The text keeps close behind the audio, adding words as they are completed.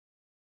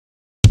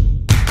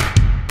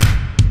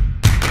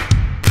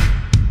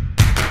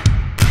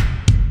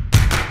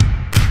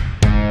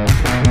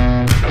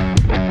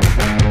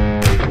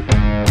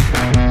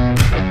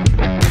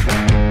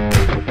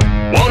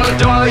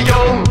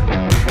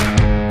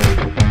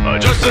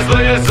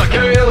mercilessly as I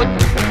can.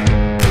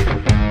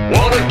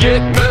 Wanna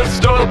get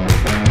messed up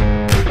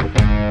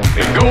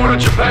and go to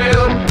Japan.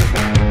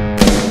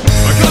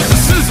 I got the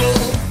sizzle.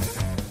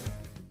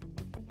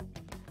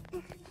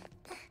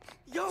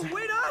 Yo,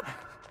 wait up!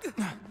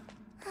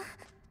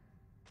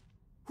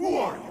 Who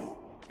are you?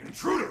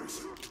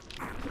 Intruders!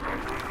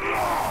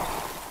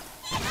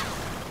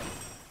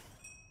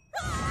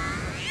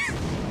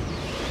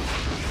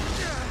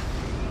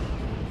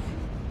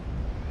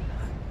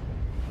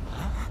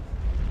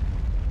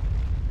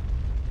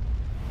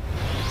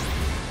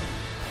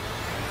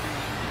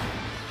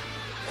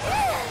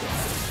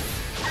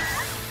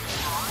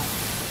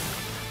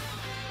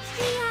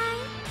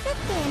 The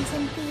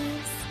Phantom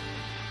Thieves.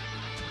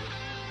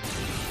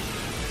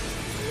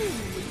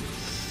 Holy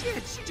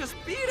shit, she just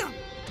beat him!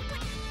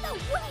 No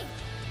way!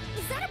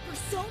 Is that a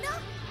persona?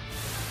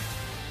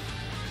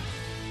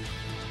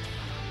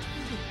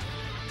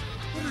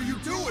 What are you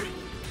doing?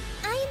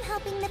 I am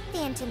helping the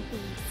Phantom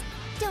Thieves.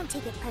 Don't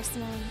take it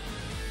personally.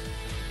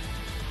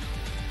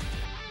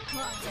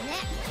 Let's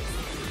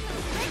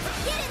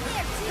get in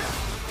there, too!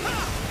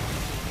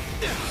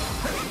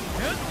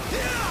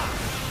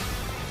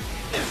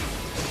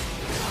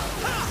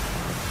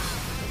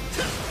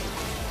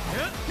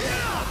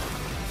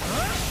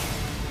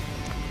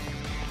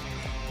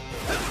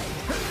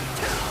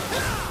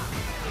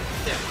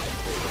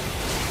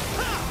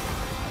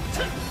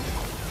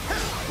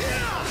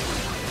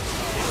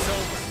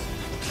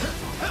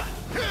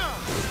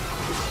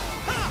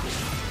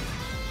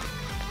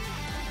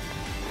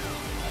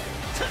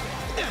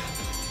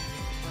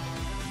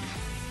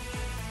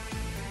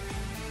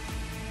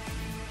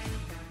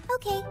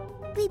 Okay,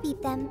 we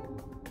beat them.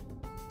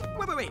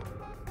 Wait.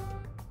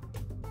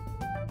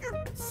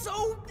 You're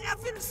so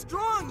effing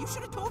strong! You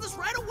should have told us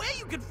right away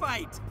you could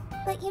fight!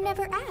 But you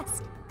never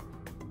asked.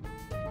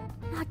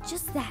 Not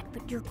just that,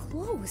 but your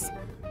clothes.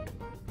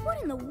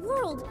 What in the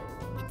world?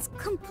 It's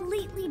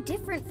completely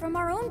different from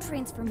our own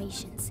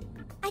transformations.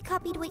 I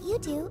copied what you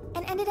do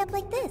and ended up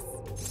like this.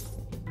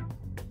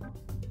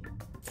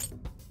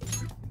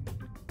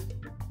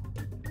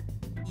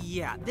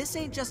 Yeah, this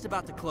ain't just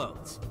about the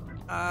clothes.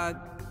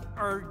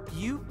 Are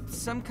you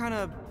some kind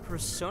of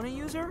persona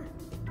user?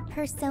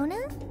 Persona?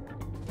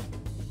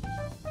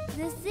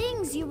 The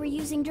things you were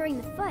using during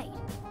the fight.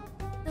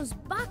 Those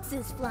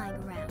boxes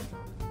flying around.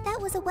 That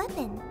was a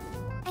weapon.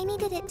 I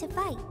needed it to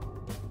fight.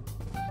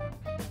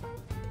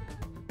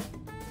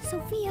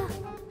 Sophia,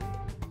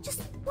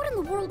 just what in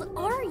the world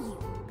are you?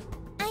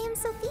 I am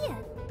Sophia,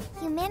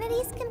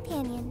 humanity's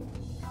companion.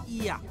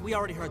 Yeah, we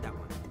already heard that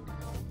one.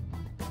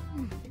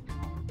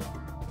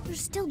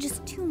 There's still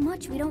just too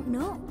much we don't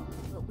know.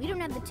 But we don't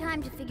have the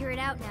time to figure it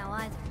out now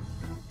either.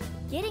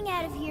 Getting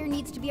out of here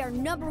needs to be our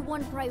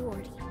 #1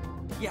 priority.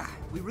 Yeah,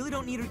 we really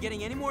don't need her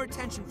getting any more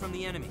attention from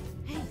the enemy.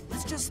 Hey,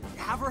 let's just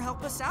have her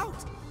help us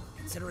out.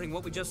 Considering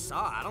what we just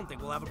saw, I don't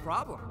think we'll have a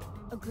problem.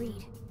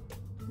 Agreed.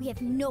 We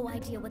have no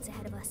idea what's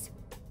ahead of us.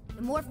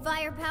 The more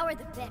firepower,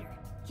 the better.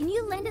 Can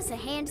you lend us a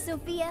hand,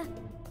 Sophia?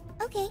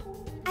 Okay,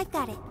 I've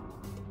got it.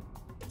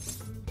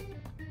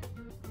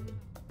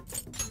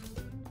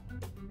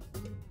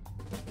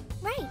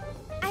 Right.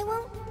 I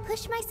won't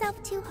push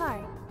myself too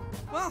hard.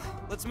 Well,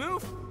 let's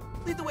move.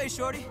 Lead the way,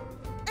 Shorty.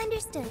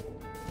 Understood.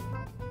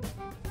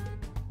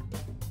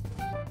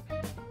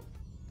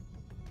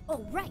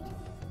 Oh, right.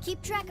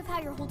 Keep track of how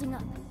you're holding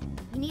up.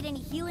 You need any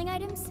healing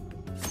items?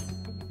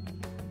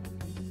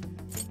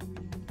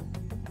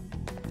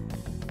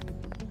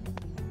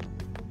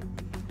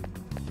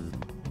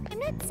 I'm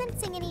not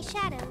sensing any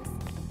shadows.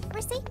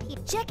 We're safe here.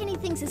 Check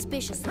anything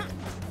suspicious.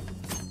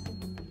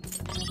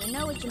 You never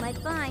know what you might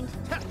find.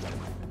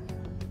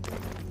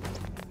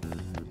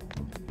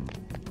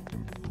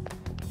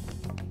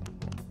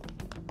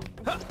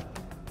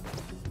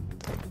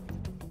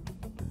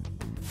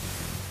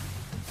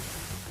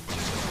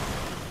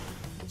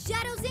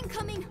 Shadows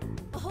incoming!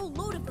 A whole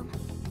load of them.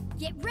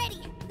 Get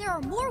ready! There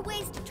are more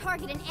ways to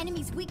target an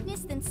enemy's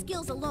weakness than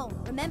skills alone,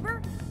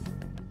 remember?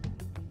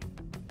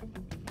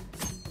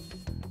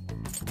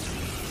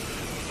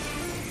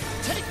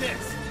 Take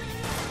this!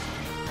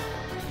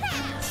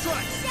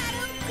 Strike!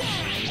 Shadow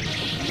down!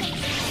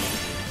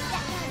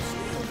 That kind of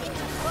shooting into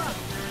the bug.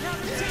 Now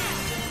the attack!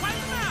 Wipe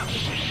them out!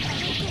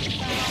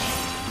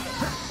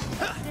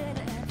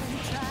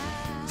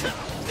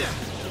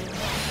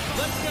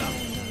 Let's go!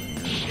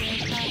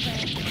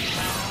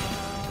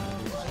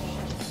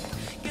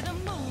 Get a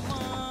move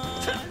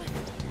on.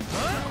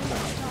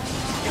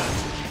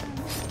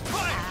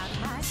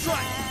 Fire!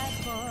 Strike!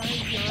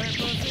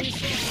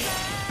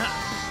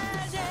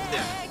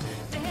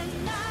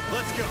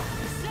 Let's go!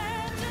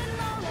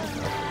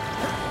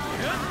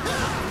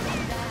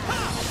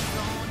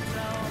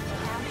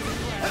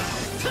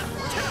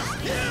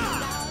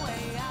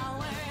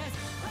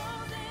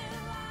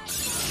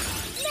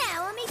 Now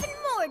I'm even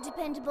more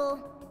dependable.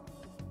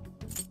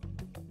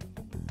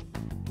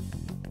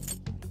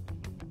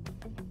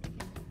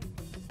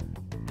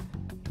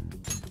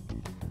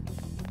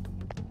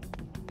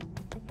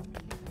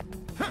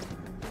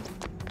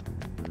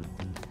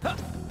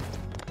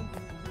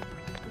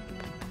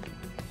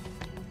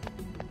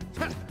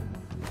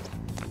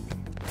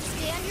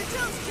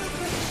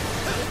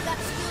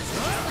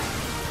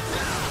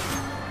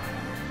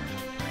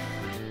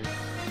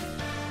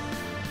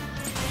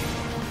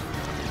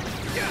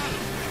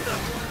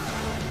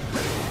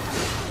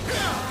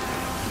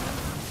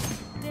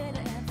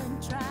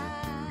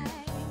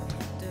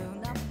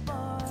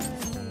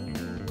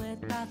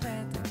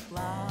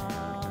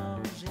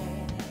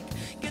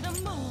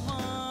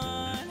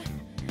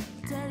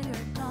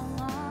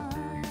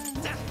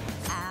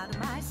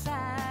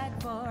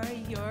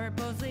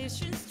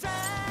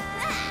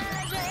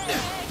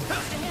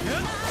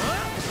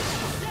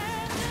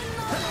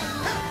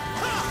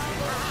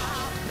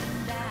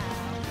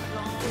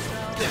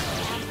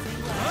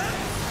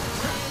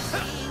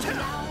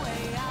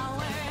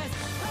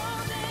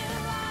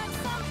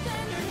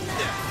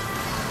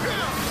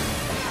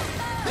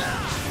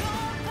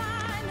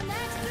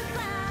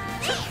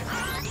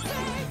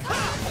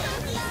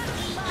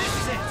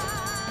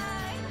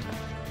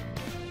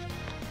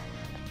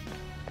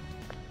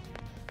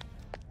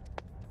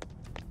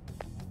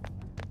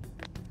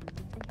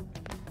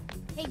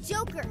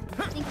 Joker,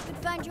 think you could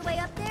find your way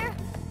up there?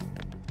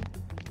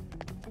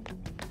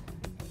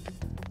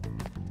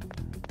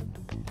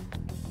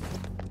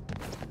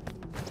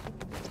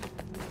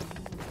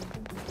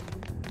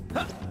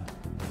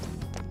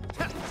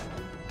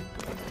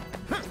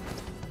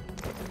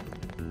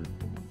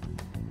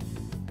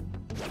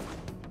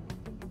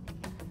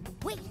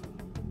 Wait!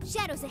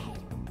 Shadows ahead.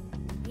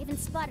 They haven't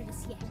spotted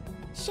us yet.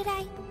 Should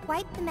I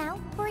wipe them out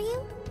for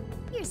you?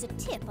 Here's a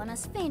tip on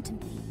us phantom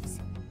thieves.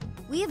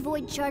 We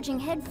avoid charging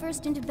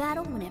headfirst into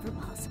battle whenever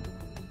possible.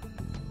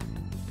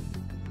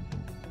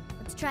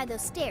 Let's try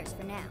those stairs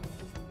for now.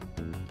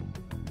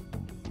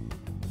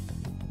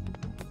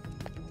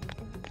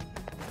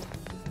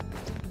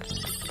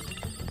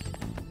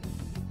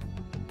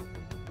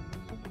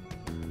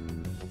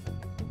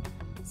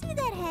 See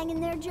that hanging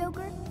there,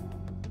 Joker?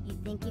 You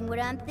thinking what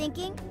I'm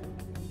thinking?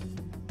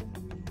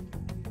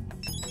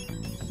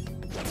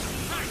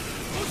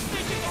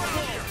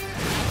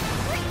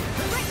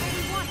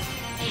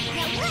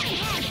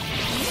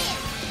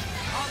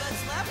 All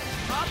that's left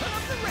is mopping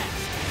up the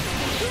rest.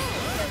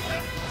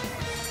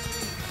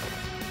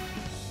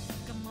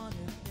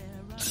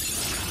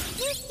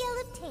 New skill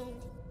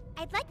obtained.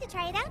 I'd like to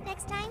try it out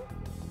next time.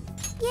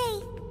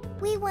 Yay,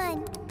 we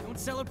won. Don't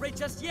celebrate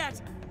just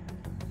yet.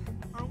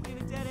 Aren't we in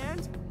a dead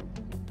end?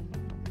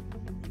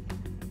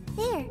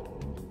 There.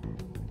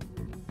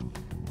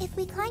 If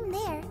we climb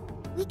there,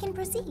 we can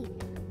proceed.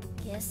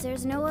 Guess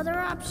there's no other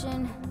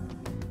option.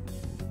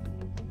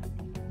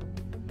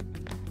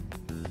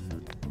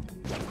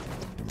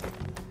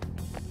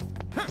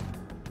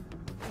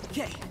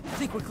 Okay, I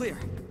think we're clear.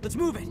 Let's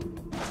move it.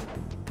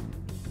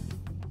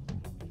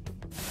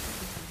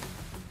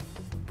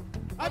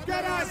 I've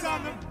got eyes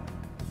on them!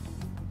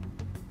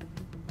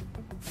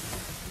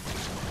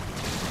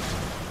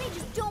 They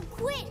just don't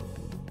quit.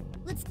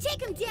 Let's take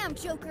them down,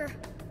 Joker.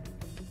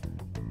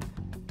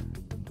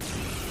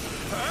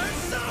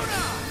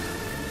 Persona!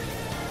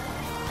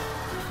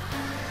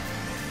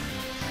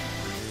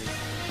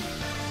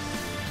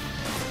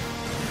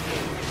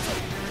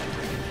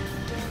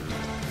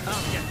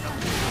 I'll get them.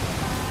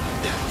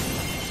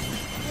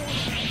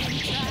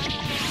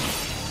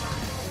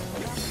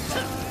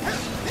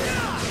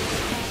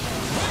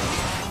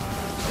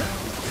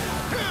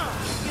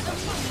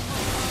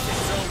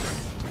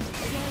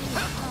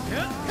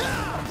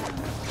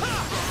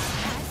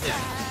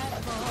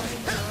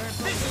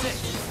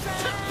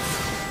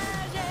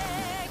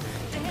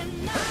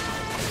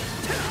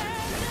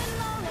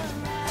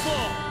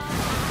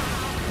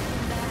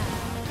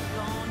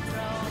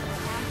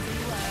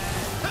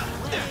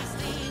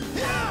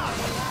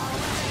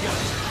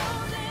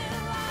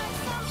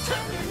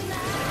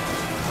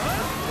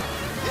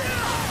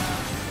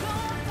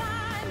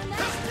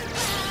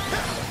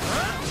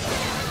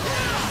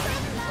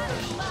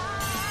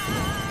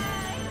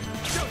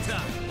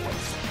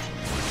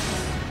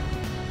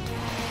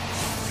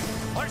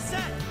 Are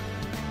set!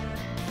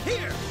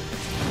 Here!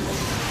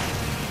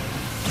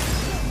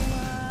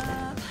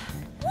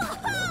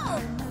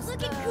 Whoa!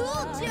 Looking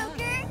cool,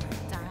 Joker!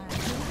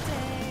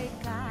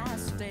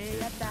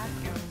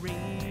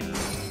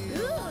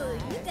 Ooh,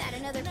 you got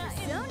another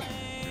persona.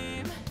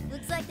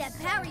 Looks like that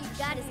power you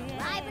got is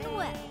alive and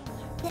well.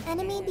 The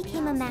enemy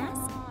became a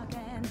mask?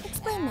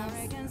 Explain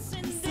this.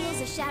 He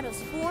seals a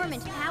shadow's form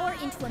and power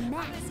into a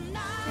mask,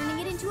 turning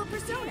it into a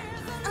persona.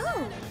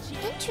 Oh,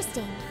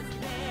 interesting.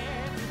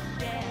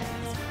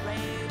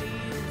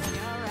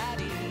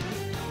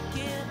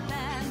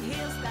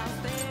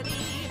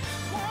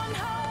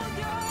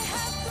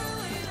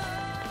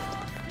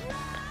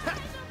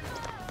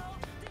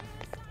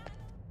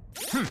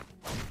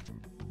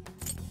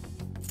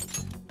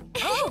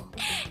 Oh!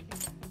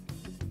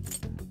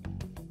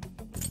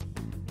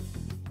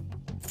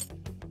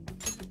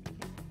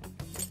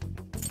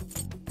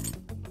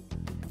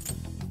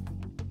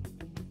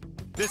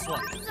 This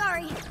one.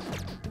 Sorry.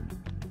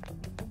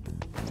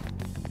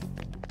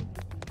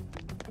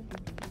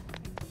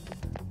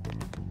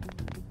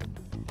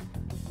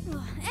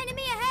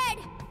 Enemy ahead!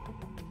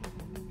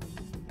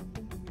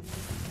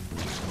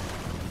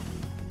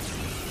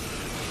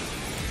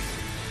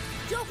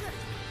 Joker,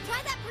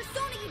 try that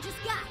persona you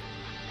just got.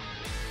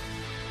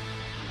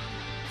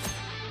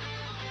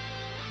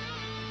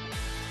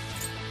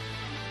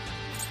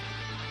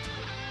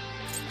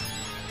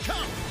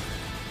 Come!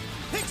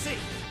 Pixie!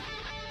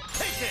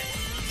 Take it!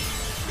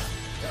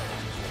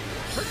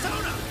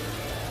 Persona!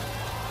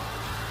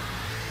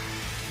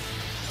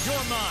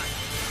 You're mine!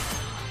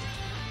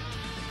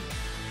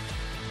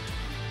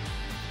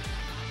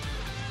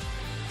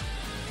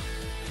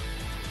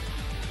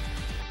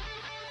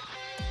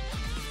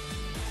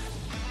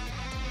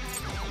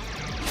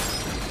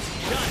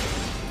 Got it!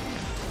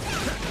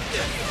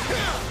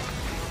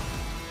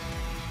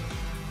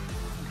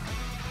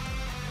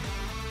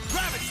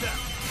 Grab it,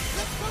 Seth!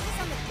 Let's focus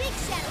on the big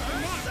shadow for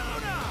now.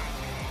 Persona!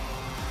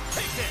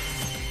 Take this!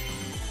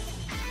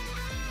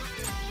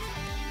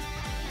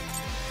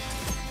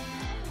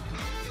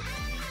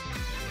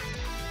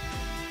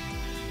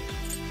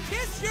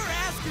 Kiss your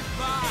ass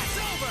goodbye! It's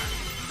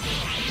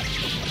over!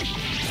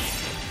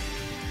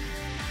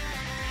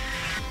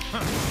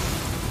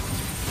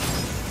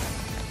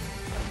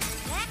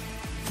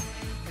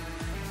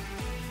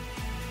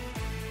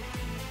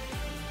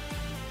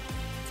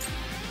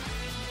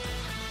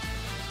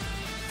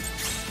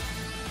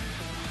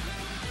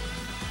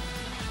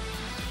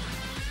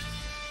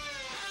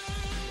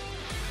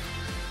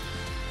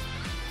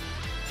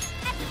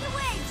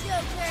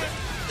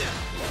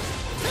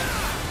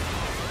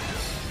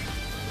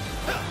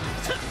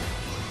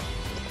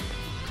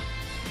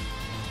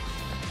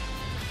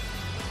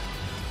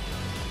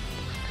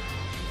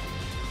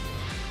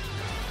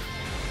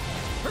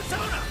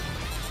 Persona!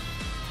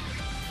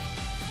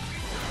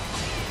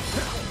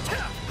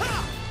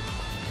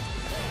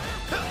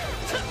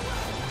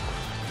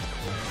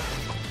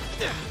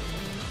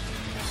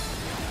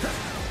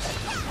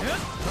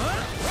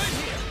 Right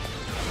here!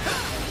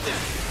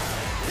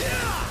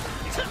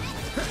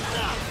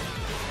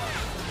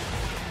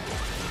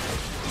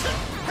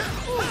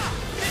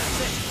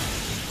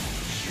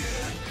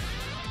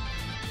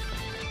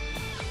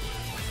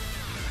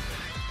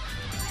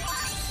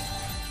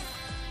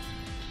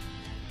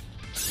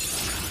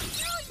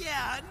 Oh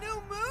yeah, a new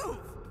move!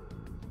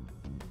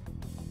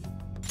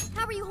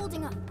 How are you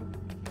holding up?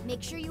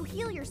 Make sure you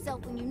heal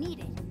yourself when you need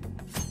it.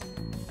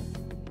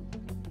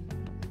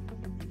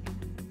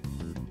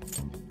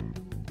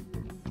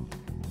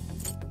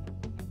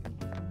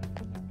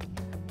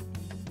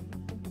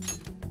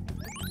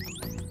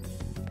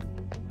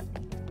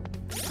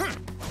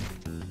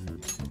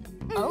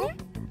 Oh?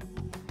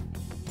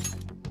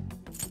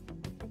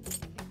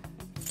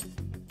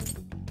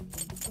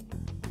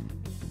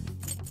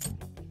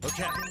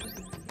 Okay.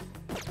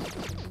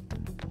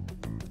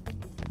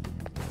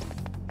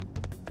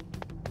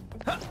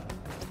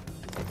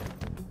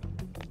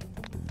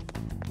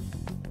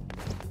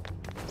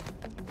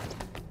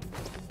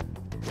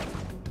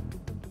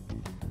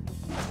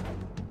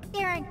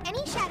 There aren't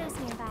any shadows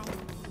nearby.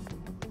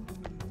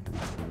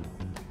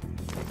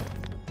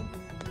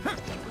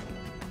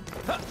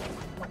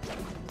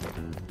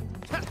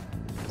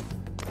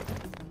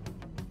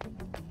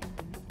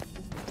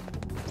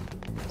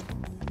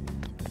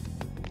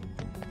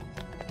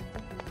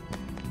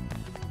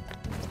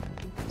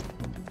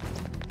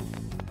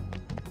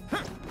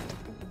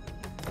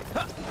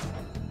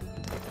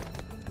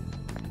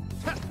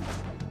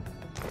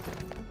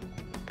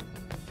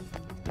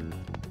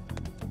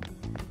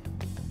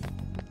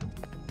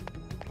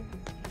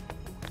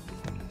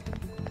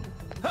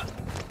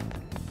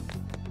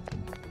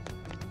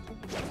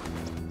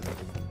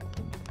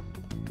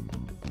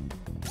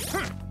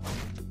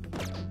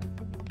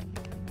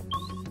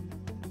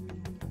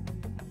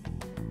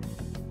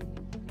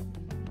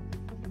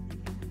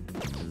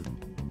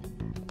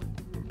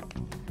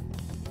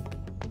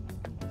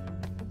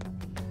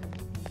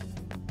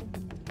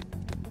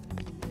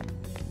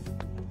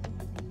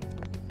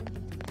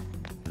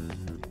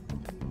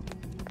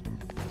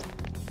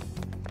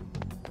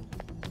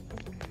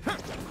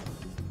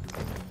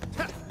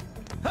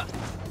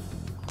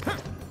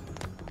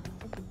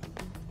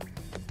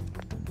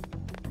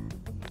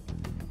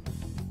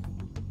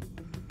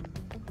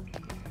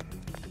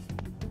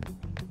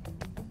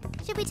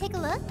 Should we take a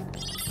look?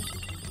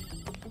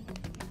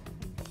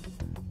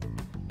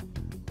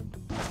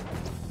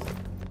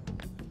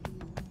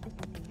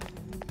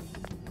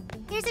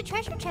 There's a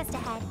treasure chest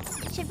ahead.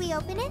 Should we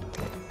open it?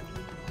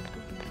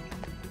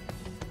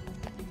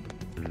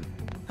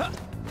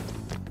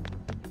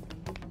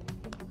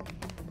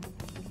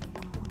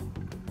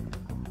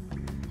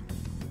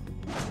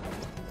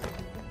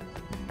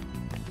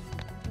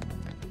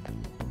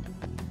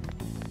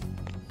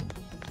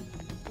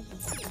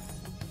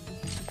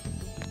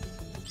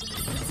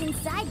 What's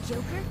inside,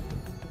 Joker?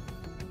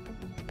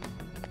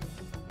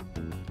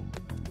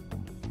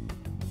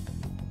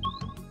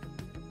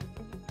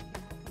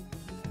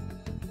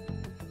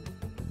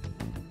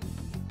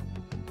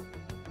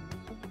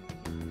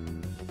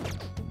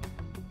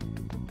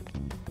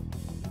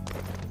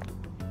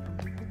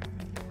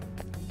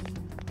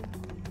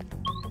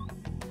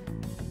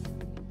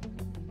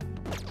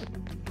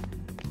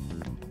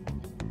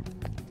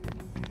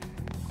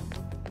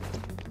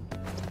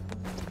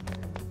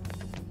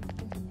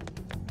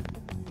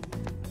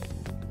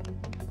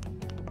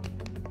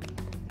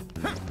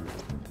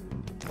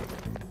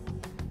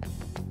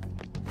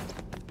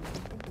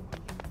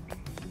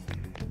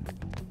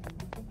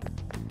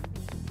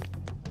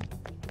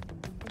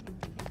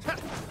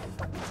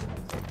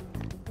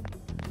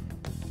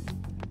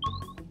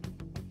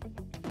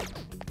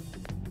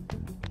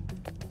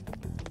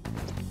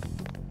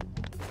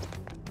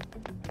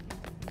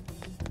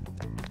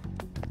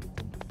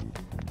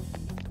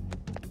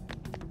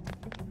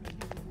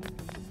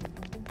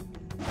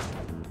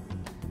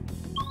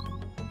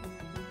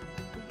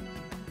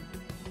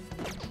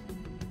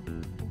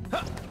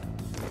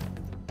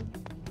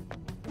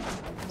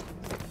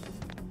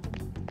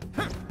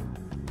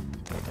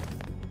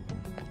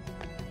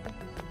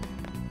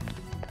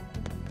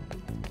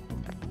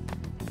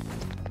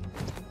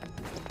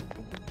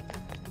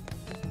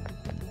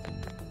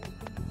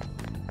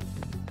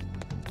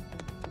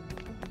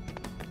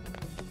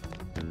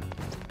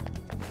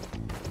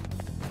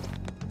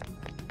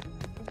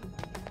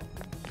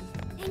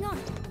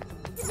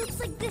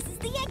 This is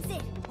the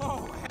exit!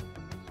 Oh,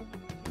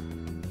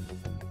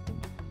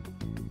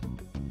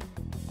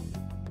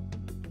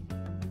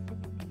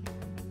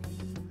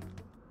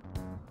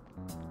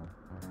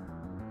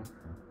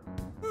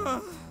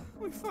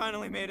 we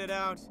finally made it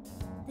out.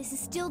 This is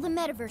still the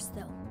metaverse,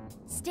 though.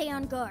 Stay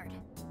on guard.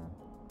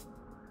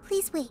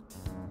 Please wait.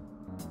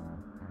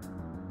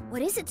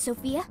 What is it,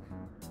 Sophia?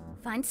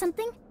 Find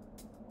something?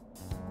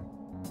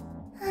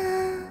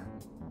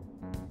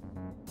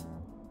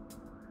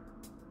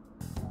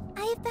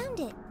 I have found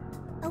it.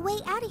 A way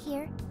out of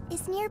here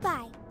is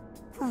nearby.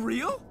 For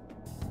real?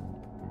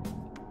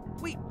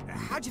 Wait,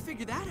 how'd you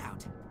figure that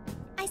out?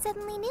 I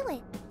suddenly knew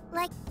it.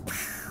 Like,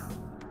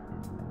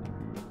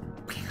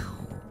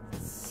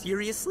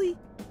 Seriously?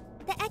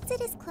 the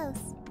exit is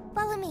close.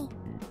 Follow me.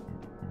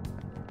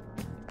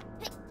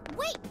 Hey,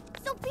 wait!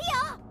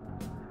 Sophia!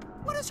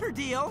 What is her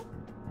deal?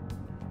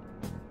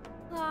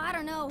 Oh, I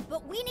don't know,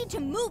 but we need to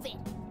move it.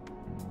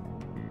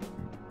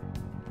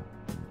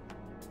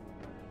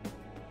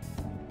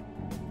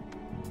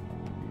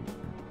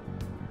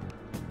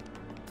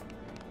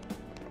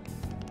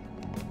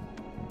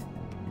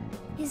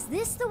 Is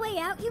this the way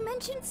out you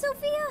mentioned,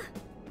 Sophia?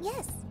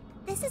 Yes.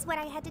 This is what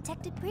I had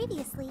detected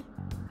previously.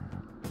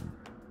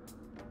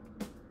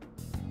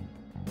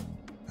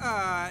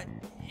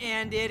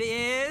 And it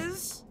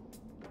is?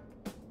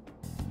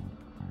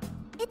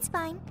 It's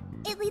fine.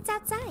 It leads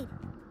outside.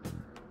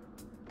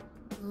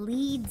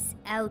 Leads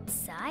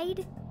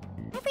outside?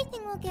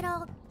 Everything will get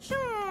all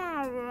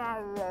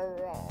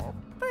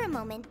for a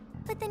moment,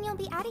 but then you'll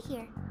be out of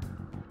here.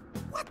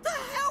 What the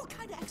hell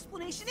kind of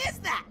explanation is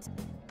that?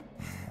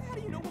 How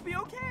do you know we'll be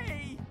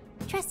okay?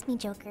 Trust me,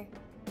 Joker.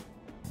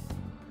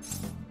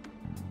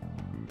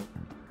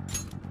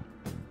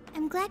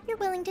 I'm glad you're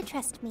willing to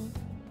trust me.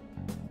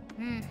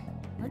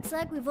 Looks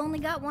like we've only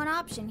got one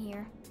option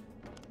here.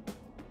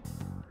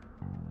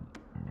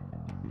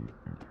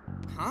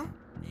 Huh?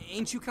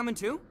 Ain't you coming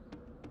too?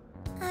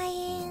 I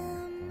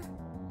am...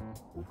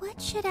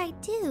 What should I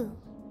do?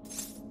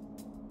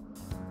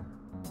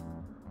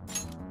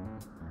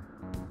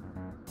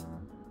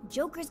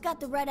 Joker's got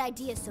the right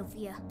idea,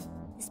 Sophia.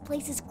 This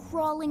place is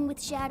crawling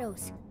with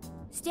shadows.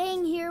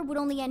 Staying here would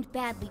only end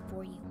badly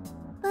for you.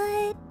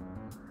 But...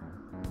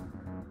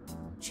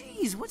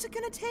 Jeez, what's it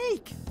gonna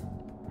take?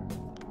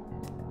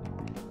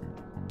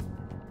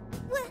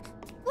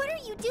 What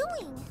are you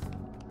doing?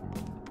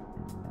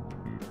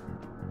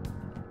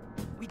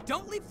 We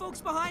don't leave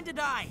folks behind to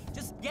die.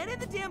 Just get in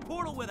the damn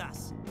portal with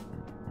us.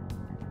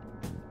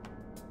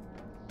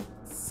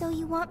 So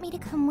you want me to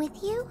come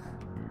with you?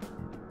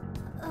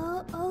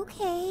 Oh,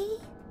 okay.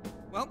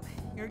 Well,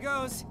 here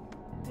goes.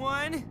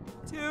 1,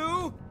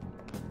 2...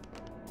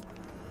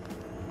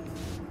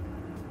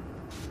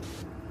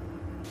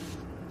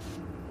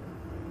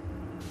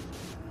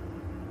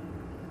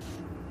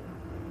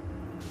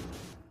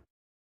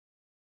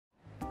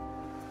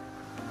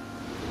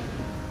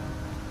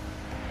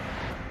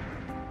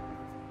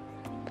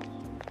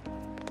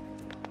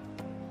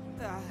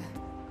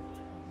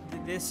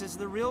 This is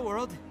the real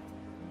world,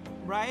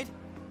 right?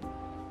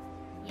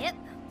 Yep.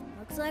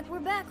 Looks like we're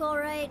back all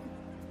right.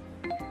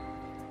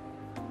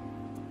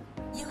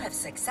 You have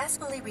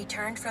successfully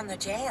returned from the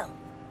jail.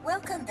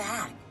 Welcome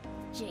back.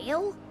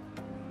 Jail?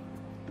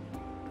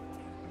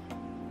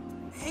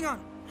 Hang on,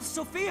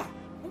 Sophia!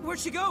 Where'd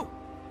she go?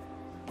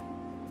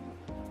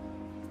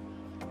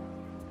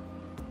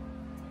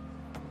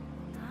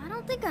 I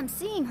don't think I'm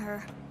seeing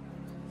her.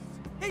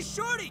 Hey,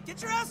 Shorty,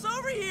 get your ass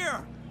over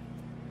here!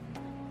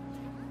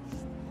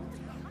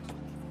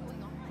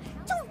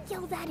 Don't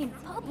yell that in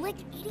public,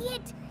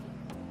 idiot!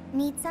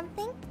 Need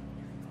something?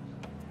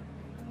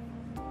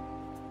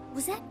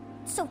 Was that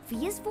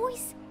Sophia's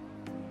voice?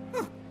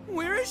 Huh,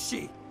 where is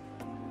she?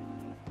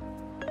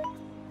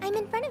 I'm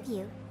in front of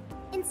you,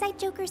 inside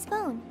Joker's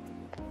phone.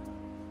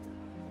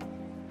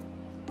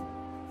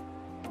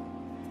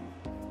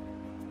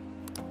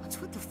 What's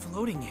with the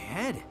floating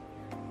head?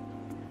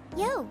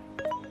 Yo!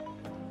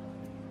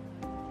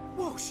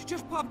 Whoa, she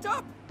just popped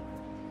up!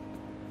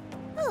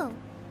 Oh,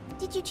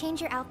 did you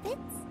change your outfits?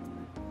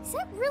 Is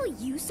that really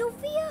you,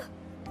 Sophia?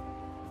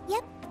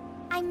 Yep,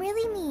 I'm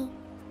really me.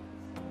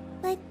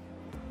 But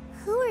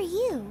who are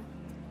you?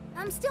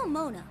 I'm still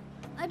Mona.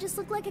 I just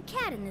look like a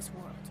cat in this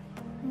world.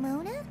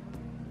 Mona?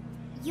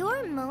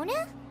 You're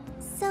Mona?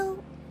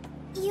 So,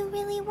 you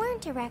really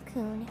weren't a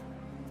raccoon.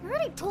 I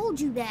already told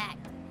you that.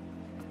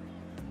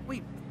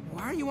 Wait,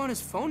 why are you on his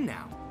phone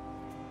now?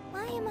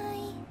 Why am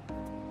I?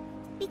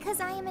 Because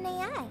I am an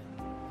AI.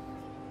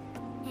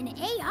 An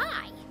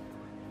AI?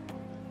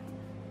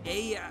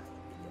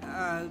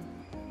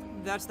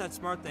 That's that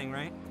smart thing,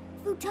 right?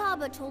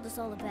 Futaba told us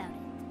all about it.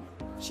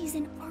 She's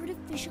an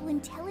artificial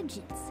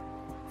intelligence.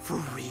 For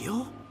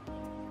real?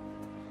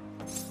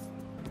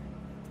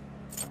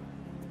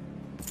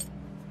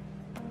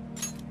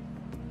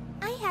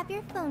 I have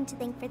your phone to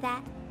thank for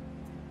that.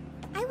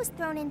 I was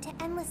thrown into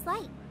endless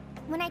light.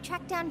 When I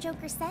tracked down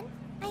Joker's scent,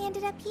 I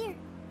ended up here.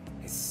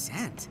 His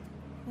scent?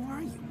 Who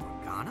are you,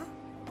 Morgana?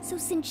 So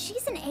since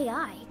she's an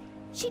AI,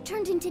 She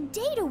turned into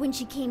Data when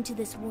she came to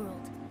this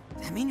world.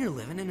 Does that mean you're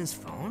living in his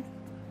phone?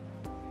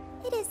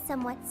 It is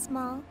somewhat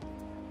small,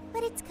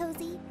 but it's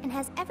cozy and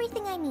has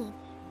everything I need.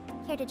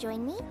 Care to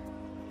join me?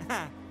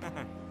 I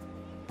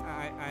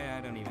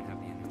don't even have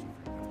the energy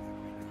for it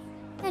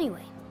right now.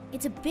 Anyway,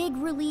 it's a big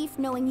relief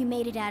knowing you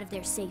made it out of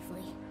there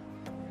safely.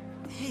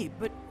 Hey,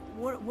 but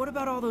what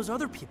about all those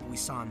other people we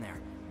saw in there?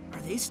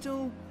 Are they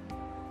still,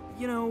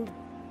 you know...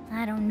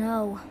 I don't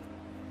know.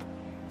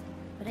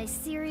 But I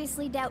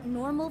seriously doubt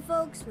normal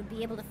folks would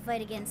be able to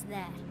fight against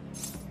that.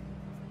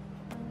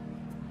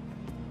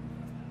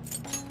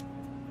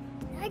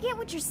 I get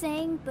what you're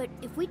saying, but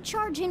if we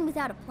charge in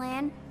without a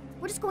plan,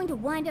 we're just going to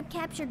wind up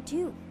captured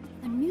too.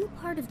 A new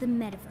part of the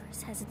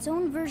metaverse has its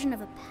own version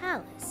of a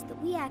palace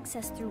that we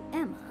access through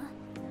Emma.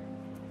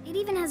 It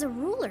even has a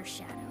ruler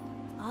shadow.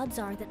 Odds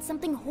are that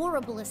something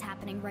horrible is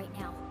happening right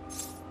now.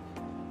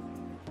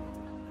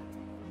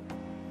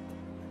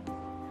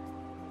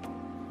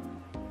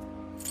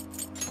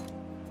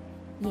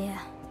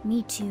 Yeah,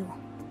 me too.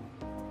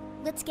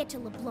 Let's get to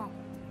LeBlanc.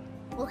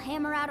 We'll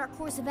hammer out our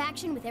course of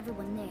action with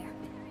everyone there.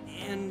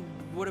 And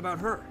what about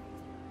her?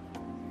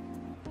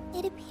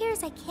 It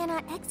appears I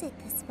cannot exit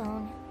this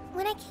phone.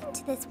 When I came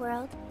to this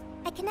world,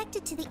 I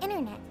connected to the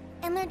internet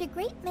and learned a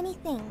great many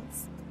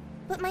things.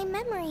 But my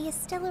memory is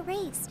still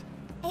erased.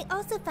 I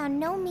also found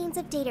no means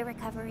of data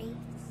recovery.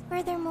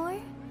 Furthermore,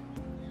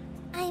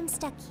 I am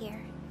stuck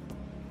here.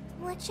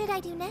 What should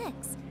I do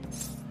next?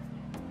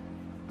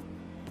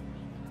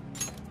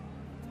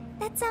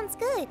 That sounds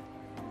good.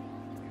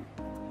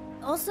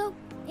 Also,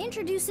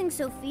 introducing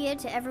Sophia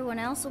to everyone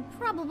else will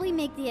probably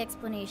make the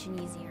explanation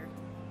easier.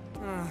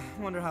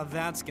 Wonder how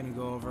that's gonna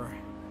go over.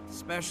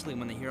 Especially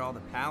when they hear all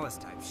the palace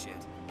type shit.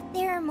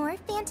 There are more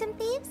Phantom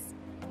Thieves?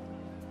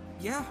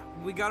 Yeah,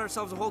 we got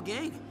ourselves a whole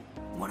gang.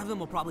 One of them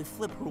will probably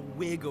flip her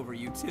wig over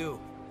you too.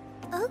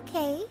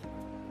 Okay.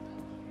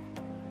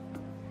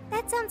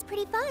 That sounds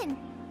pretty fun.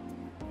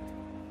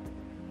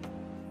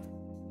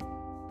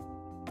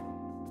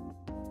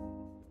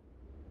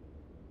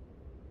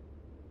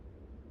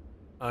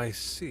 I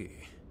see.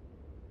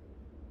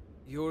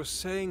 You're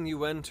saying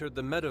you entered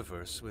the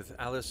metaverse with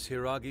Alice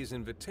Hiragi's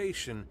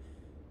invitation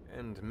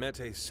and met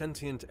a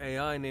sentient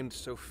AI named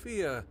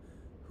Sophia,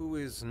 who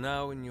is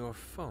now in your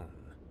phone.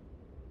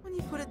 When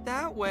you put it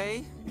that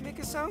way, you make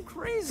it sound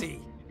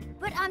crazy.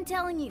 But I'm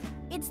telling you,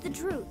 it's the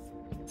truth.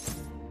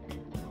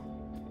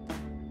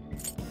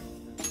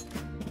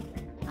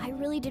 I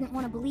really didn't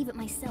want to believe it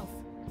myself.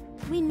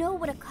 We know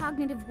what a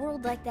cognitive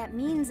world like that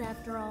means,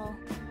 after all.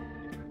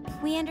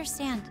 We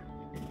understand.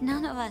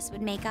 None of us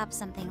would make up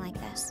something like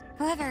this.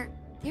 However,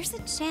 there's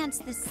a chance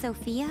this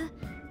Sophia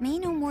may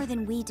know more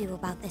than we do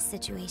about this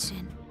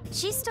situation.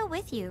 She's still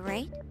with you,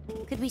 right?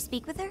 Could we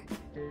speak with her?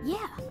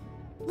 Yeah.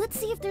 Let's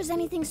see if there's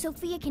anything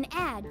Sophia can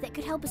add that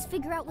could help us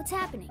figure out what's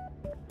happening.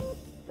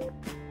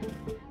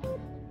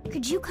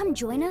 Could you come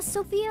join us,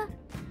 Sophia?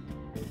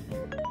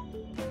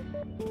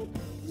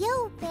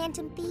 Yo,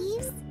 Phantom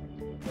Thieves!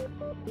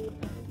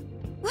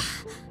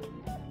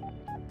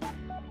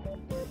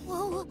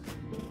 Whoa,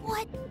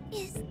 what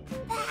is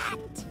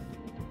that?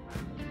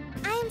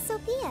 I am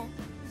Sophia,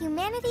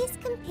 humanity's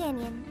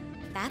companion.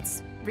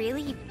 That's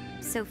really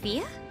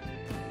Sophia?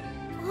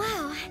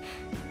 Wow,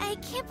 I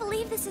can't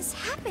believe this is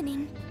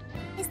happening.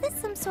 Is this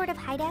some sort of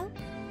hideout?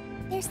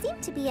 There seem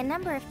to be a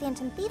number of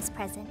Phantom Thieves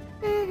present.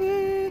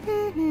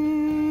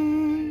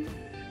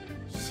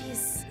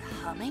 She's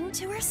humming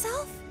to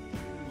herself?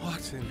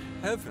 What in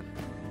heaven?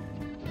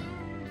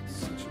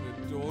 Such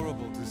an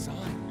adorable design.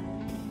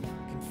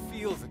 I can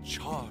feel the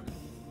charm,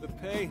 the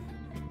pain,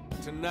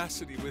 the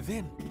tenacity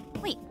within.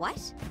 Wait, what?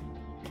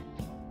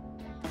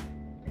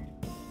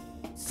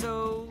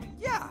 So,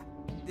 yeah,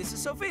 this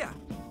is Sophia.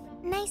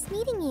 Nice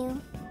meeting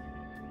you.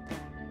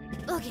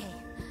 Okay,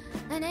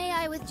 an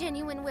AI with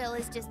genuine will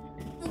is just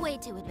way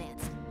too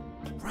advanced.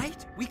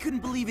 Right? We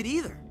couldn't believe it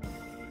either.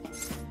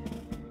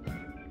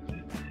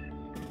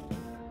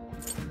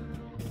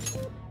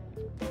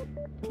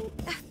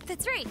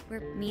 That's right,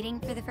 we're meeting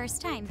for the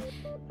first time.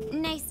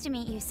 Nice to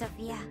meet you,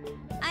 Sophia.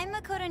 I'm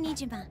Makoto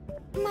Nijima.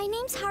 My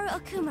name's Haru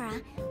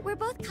Okumura. We're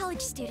both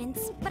college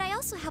students, but I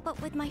also help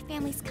out with my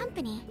family's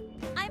company.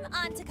 I'm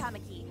Anta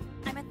Kamaki.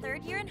 I'm a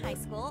third year in high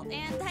school,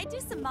 and I do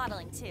some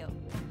modeling too.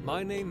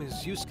 My name is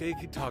Yusuke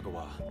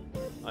Kitagawa.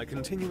 I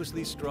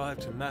continuously strive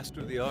to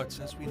master the arts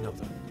as we know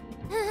them.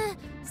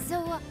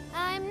 So,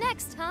 I'm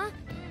next, huh?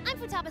 I'm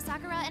Futaba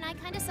Sakura, and I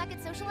kinda suck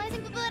at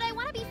socializing, but I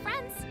wanna be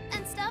friends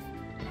and stuff.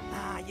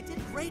 You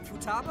did great,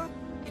 Futaba.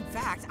 In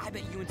fact, I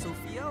bet you and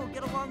Sophia will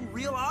get along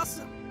real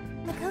awesome.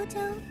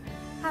 Makoto,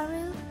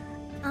 Haru,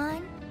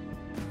 An,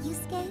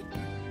 Yusuke,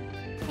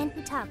 and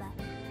Futaba.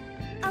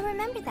 I'll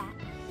remember that.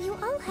 You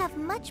all have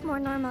much more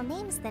normal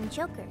names than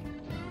Joker.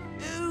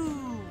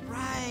 Ooh,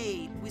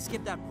 right. We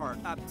skipped that part.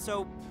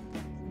 So,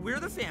 we're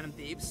the Phantom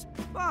Thieves,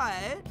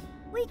 but...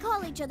 We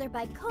call each other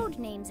by code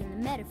names in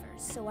the metaverse,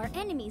 so our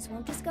enemies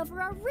won't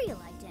discover our real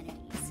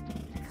identities.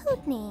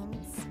 Code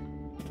names.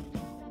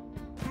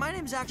 My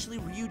name's actually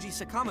Ryuji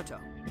Sakamoto.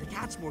 The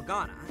cat's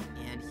Morgana,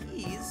 and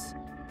he's...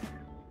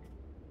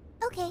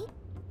 Okay,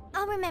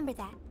 I'll remember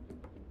that.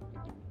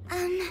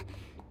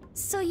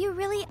 So you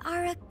really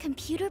are a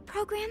computer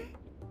program?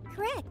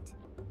 Correct.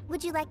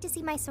 Would you like to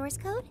see my source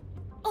code?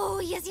 Oh,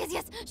 yes, yes,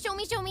 yes. Show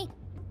me, show me.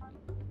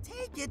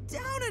 Take it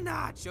down a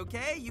notch,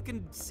 okay? You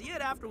can see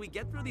it after we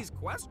get through these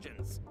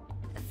questions.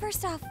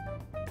 First off,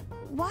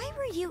 why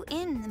were you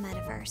in the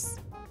metaverse?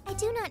 I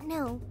do not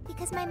know,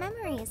 because my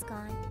memory is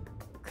gone.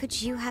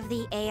 Could you have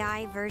the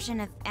AI version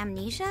of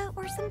amnesia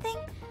or something?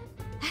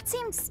 That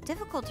seems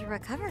difficult to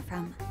recover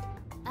from.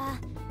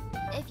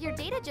 If your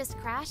data just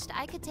crashed,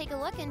 I could take a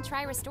look and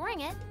try restoring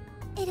it.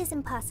 It is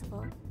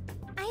impossible.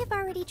 I have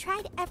already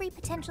tried every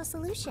potential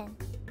solution.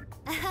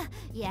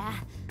 Yeah,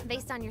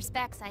 based on your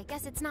specs, I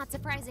guess it's not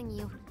surprising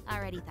you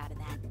already thought of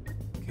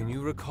that. Can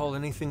you recall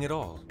anything at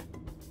all?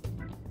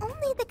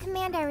 Only the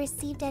command I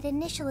received at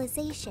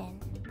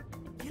initialization.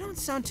 You don't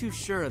sound too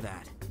sure of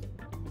that.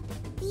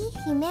 Be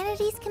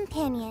humanity's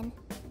companion.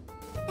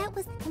 That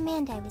was the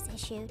command I was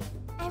issued.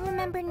 I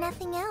remember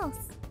nothing else.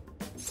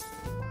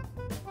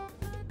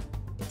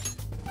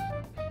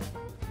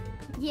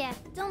 Yeah,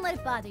 don't let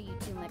it bother you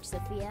too much,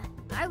 Sophia.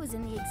 I was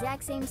in the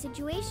exact same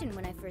situation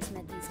when I first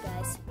met these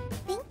guys.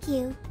 Thank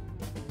you.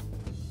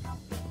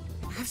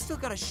 I've still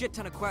got a shit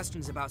ton of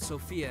questions about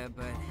Sophia,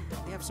 but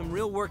we have some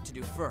real work to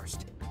do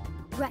first.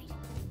 Right,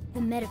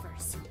 the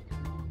metaverse.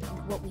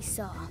 And what we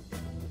saw.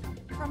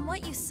 From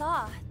what you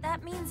saw,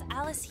 that means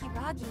Alice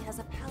Hiragi has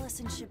a palace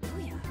in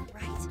Shibuya,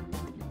 right?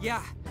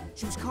 Yeah,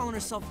 she was calling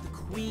herself the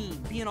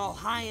Queen, being all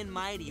high and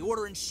mighty,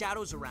 ordering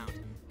shadows around.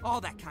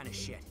 All that kind of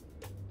shit.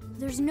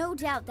 There's no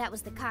doubt that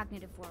was the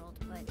cognitive world,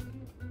 but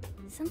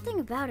something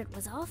about it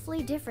was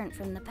awfully different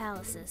from the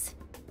palaces.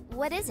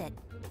 What is it?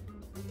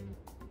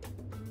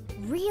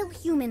 Real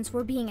humans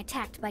were being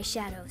attacked by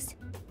shadows.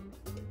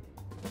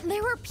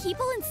 There were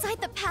people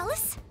inside the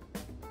palace?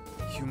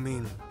 You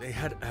mean they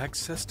had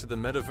access to the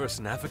Metaverse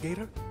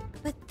Navigator?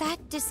 But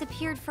that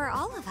disappeared for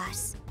all of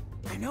us.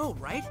 I know,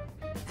 right?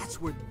 That's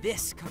where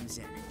this comes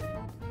in.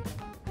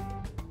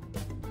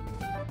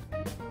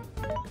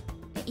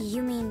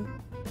 You mean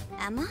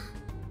Emma?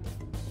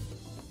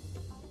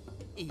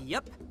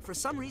 Yep. For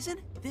some reason,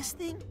 this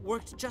thing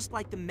worked just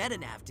like the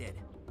MetaNav did.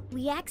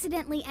 We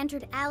accidentally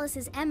entered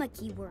Alice's Emma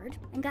keyword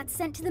and got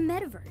sent to the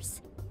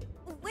metaverse.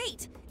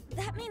 Wait,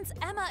 that means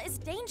Emma is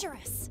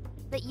dangerous.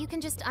 That you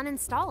can just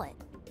uninstall it.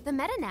 The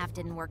MetaNav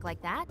didn't work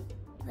like that.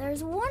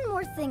 There's one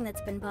more thing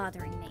that's been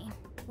bothering me.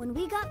 When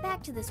we got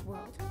back to this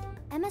world,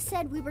 Emma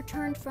said we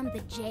returned from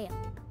the jail.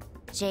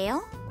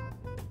 Jail?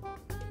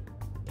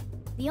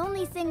 The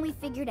only thing we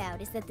figured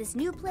out is that this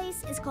new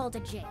place is called a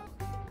jail.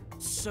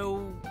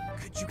 So,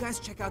 could you guys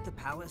check out the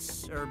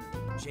palace, or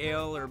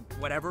jail, or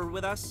whatever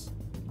with us?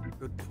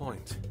 Good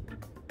point.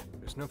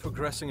 There's no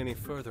progressing any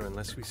further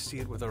unless we see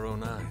it with our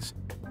own eyes.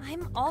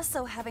 I'm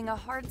also having a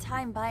hard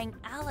time buying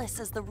Alice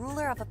as the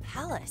ruler of a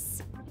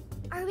palace.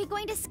 Are we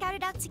going to scout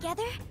it out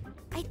together?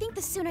 I think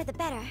the sooner the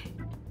better.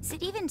 Is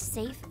it even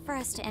safe for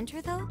us to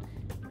enter, though?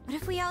 What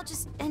if we all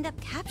just end up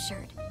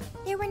captured?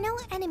 There were no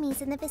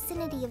enemies in the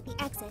vicinity of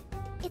the exit.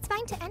 It's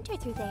fine to enter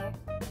through there.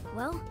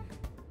 Well,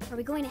 are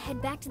we going to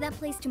head back to that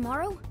place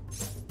tomorrow?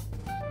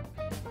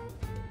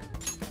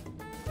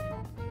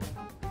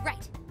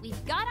 Right,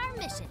 we've got our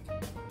mission.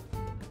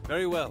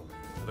 Very well.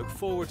 I look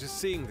forward to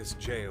seeing this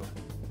jail.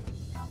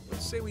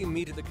 Let's say we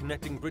meet at the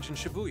connecting bridge in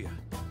Shibuya.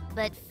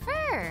 But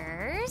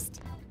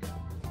first...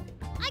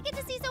 I get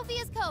to see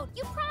Sophia's code.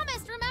 You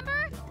promised,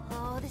 remember?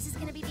 Oh, this is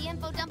gonna be the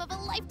info dump of a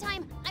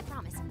lifetime. I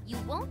promise. You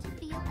won't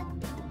feel a...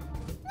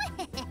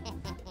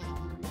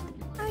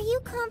 Are you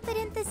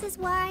confident this is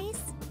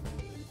wise?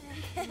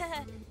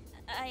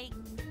 I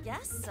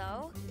guess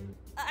so.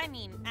 I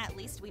mean, at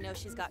least we know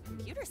she's got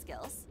computer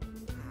skills.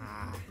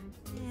 Ah,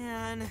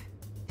 man.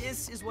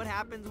 This is what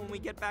happens when we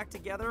get back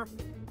together?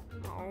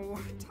 Oh,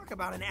 talk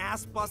about an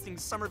ass-busting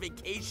summer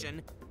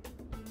vacation.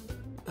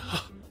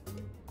 Huh?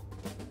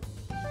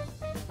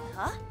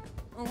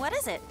 What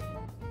is it?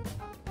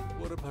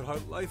 What about our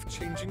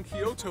life-changing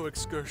Kyoto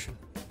excursion?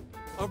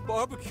 Our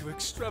barbecue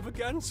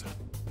extravaganza?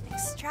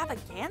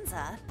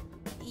 Extravaganza?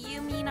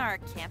 You mean our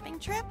camping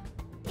trip?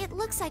 It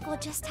looks like we'll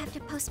just have to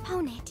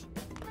postpone it.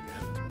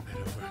 Damned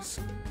metaverse.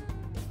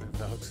 I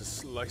vow to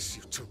slice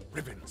you to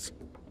ribbons.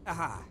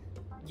 Aha.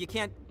 You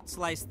can't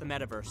slice the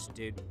metaverse,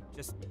 dude.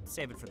 Just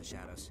save it for the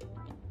shadows.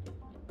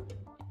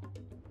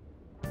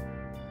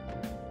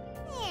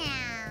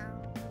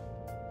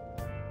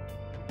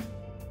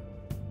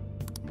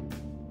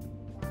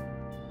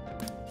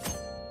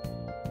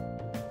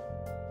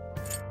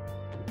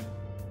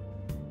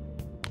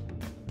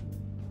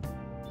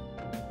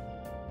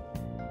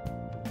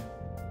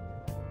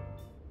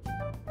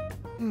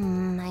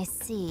 I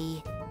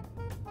see.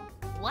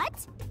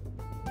 What?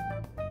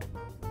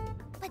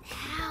 But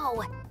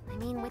how? I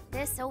mean, with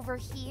this over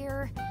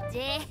here?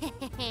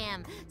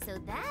 Damn! So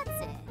that's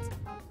it.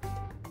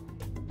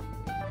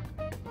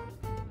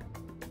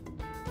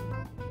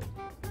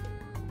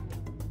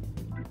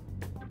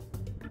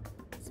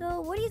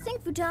 So, what do you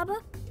think,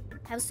 Futaba?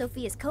 How's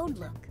Sophia's code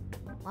look?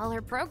 Well,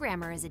 her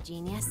programmer is a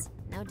genius.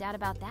 no doubt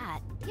about that.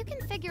 You can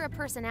figure a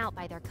person out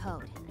by their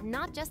code, and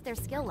not just their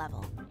skill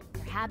level.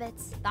 Their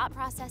habits, thought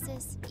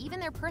processes, even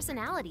their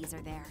personalities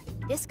are there.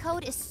 This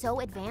code is so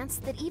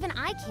advanced that even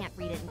I can't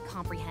read it and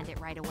comprehend it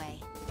right away.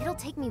 It'll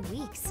take me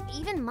weeks,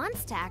 even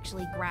months to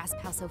actually grasp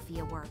how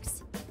Sophia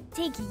works.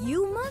 Take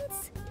you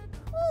months?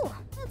 Whew,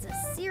 that's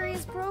a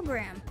serious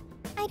program.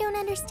 I don't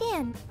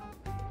understand.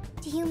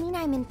 Do you mean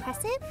I'm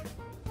impressive?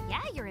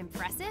 Yeah, you're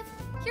impressive.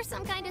 You're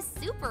some kind of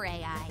super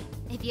AI.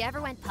 If you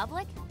ever went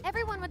public,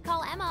 everyone would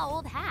call Emma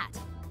Old Hat.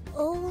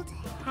 Old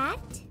hat?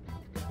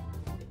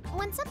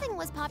 When something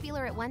was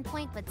popular at one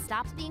point but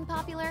stops being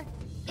popular,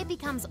 it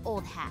becomes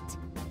old hat.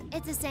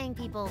 It's a saying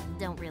people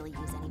don't really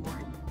use anymore.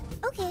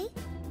 Okay,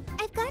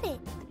 I've got it.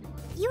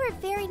 You are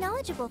very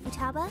knowledgeable,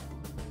 Futaba.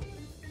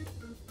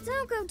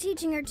 Don't go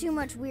teaching her too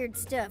much weird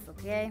stuff,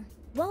 okay?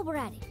 While we're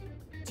at it,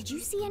 did you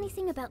see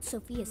anything about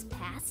Sophia's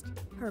past?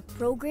 Her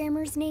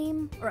programmer's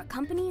name? Or a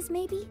company's,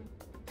 maybe?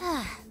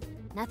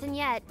 Nothing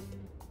yet.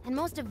 And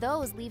most of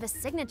those leave a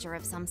signature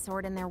of some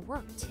sort in their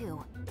work,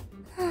 too.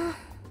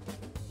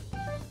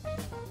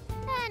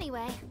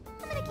 Anyway,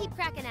 I'm gonna keep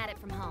cracking at it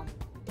from home.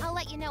 I'll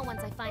let you know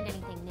once I find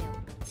anything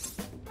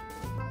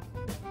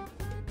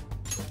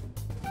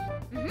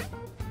new.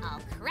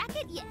 I'll crack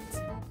it yet.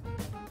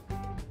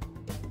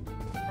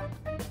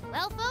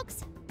 Well,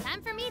 folks,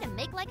 time for me to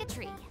make like a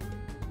tree.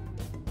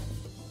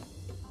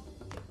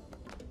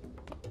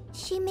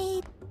 She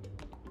made...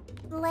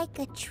 like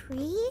a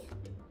tree?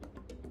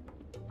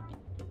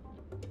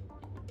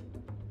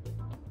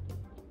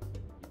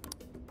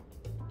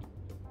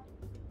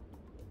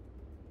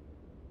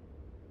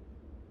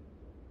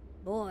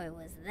 Boy,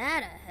 was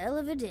that a hell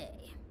of a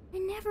day. I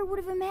never would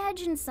have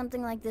imagined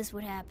something like this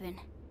would happen.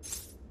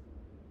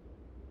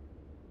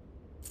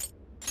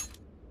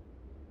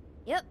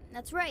 Yep,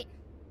 that's right.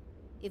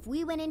 If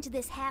we went into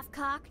this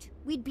half-cocked,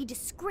 we'd be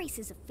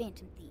disgraces of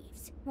phantom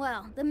thieves.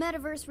 Well, the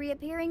metaverse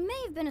reappearing may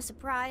have been a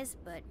surprise,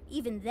 but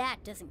even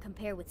that doesn't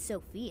compare with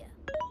Sophia.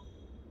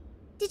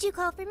 Did you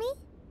call for me?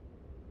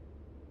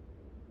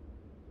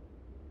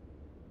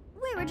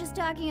 We were just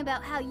talking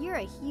about how you're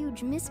a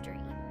huge mystery.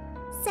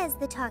 Says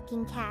the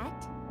talking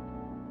cat.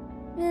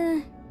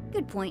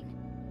 Good point.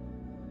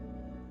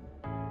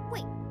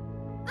 Wait,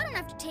 I don't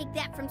have to take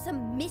that from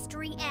some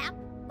mystery app.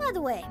 By the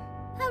way,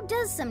 how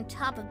does some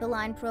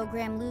top-of-the-line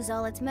program lose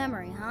all its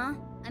memory, huh?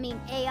 I mean,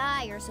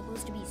 AI are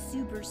supposed to be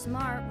super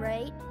smart,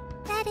 right?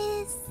 That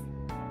is...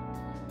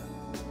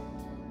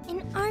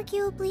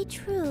 inarguably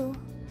true.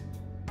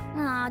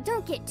 Aw,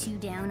 don't get too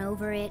down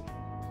over it.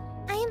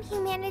 I am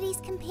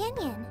humanity's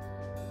companion.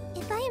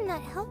 If I am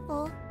not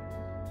helpful,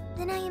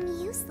 then I am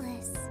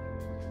useless.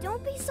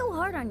 Don't be so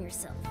hard on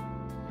yourself.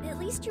 At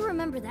least you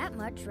remember that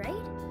much,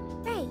 right?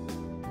 Right.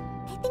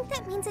 I think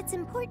that means it's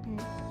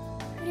important.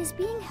 But is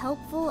being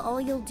helpful all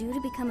you'll do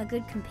to become a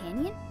good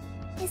companion?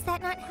 Is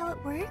that not how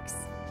it works?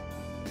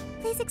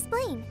 Please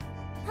explain.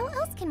 How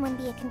else can one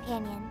be a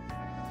companion?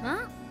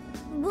 Huh?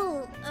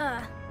 Well,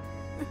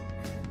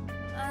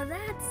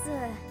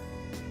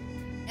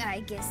 I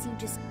guess you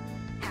just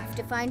have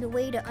to find a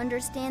way to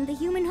understand the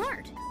human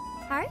heart.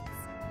 Hearts?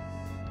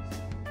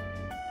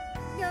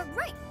 Yeah,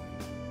 right.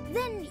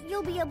 Then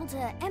you'll be able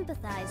to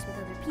empathize with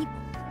other people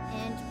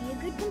and be a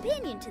good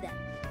companion to them.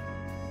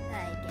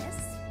 I guess.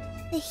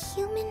 The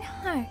human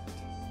heart.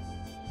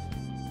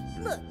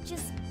 Look,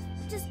 just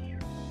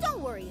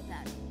don't worry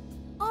about it.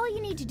 All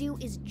you need to do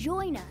is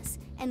join us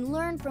and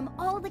learn from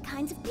all the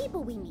kinds of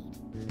people we meet.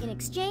 In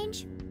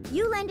exchange,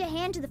 you lend a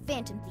hand to the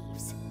Phantom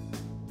Thieves.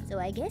 So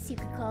I guess you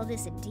could call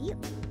this a deal.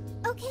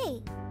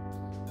 Okay.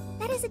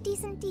 That is a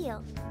decent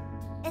deal.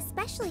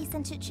 Especially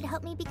since it should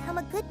help me become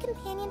a good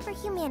companion for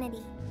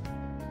humanity.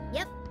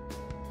 Yep.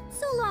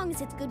 So long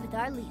as it's good with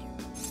our leader.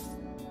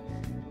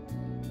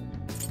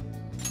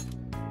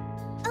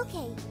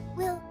 Okay,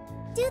 we'll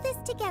do this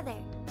together.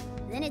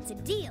 Then it's a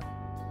deal.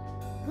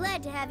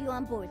 Glad to have you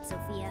on board,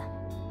 Sophia.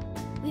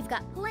 We've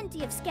got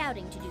plenty of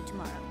scouting to do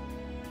tomorrow.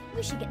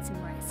 We should get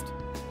some rest.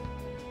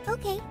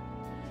 Okay.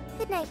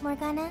 Good night,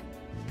 Morgana.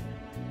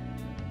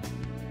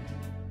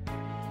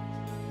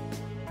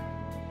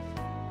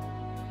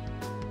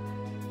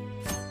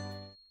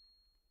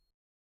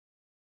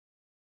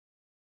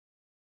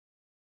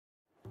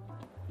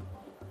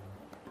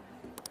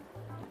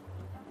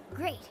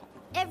 Great.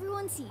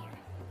 Everyone's here.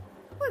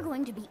 We're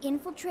going to be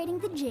infiltrating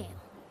the jail.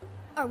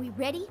 Are we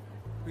ready?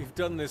 We've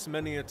done this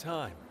many a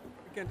time.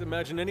 I can't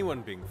imagine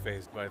anyone being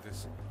fazed by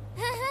this.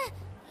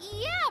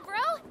 Yeah,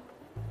 bro!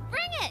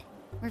 Bring it!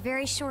 We're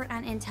very short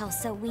on intel,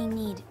 so we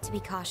need to be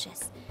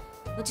cautious.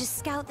 We'll just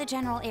scout the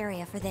general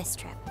area for this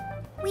trip.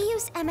 We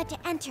use Emma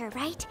to enter,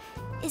 right?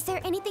 Is there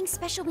anything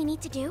special we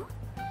need to do?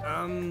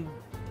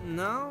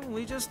 No,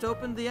 we just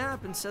opened the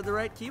app and said the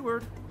right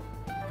keyword.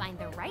 Find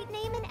the right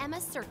name in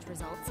Emma's search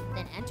results,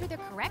 then enter the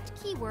correct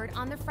keyword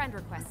on the friend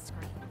request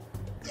screen.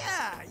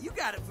 Yeah, you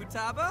got it,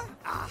 Futaba.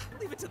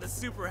 Leave it to the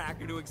super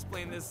hacker to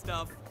explain this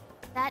stuff.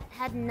 That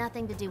had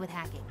nothing to do with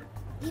hacking.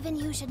 Even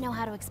you should know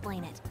how to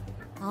explain it.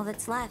 All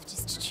that's left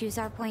is to choose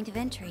our point of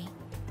entry.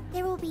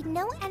 There will be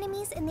no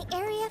enemies in the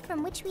area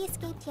from which we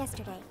escaped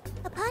yesterday.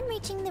 Upon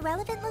reaching the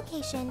relevant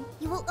location,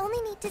 you will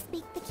only need to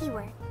speak the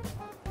keyword.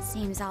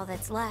 Seems all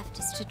that's left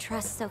is to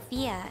trust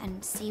Sophia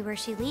and see where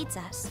she leads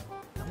us.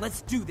 Now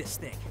let's do this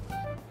thing.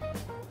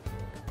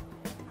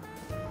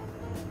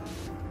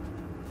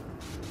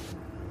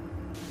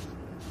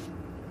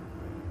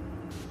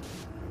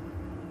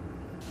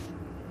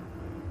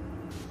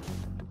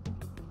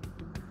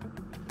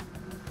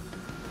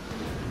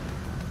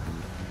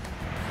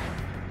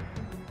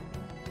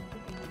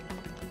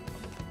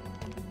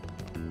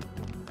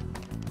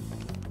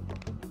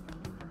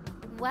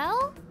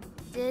 Well,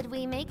 did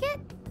we make it?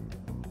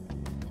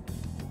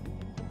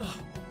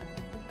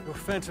 Your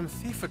Phantom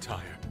Thief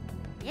attire.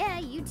 Yeah,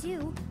 you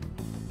too.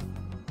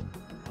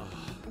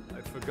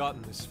 I'd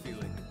forgotten this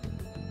feeling.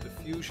 The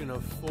fusion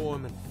of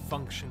form and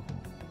function.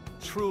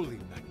 Truly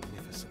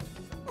magnificent.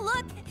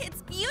 Look,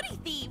 it's Beauty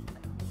Thief!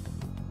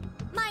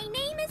 My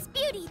name is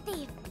Beauty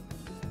Thief.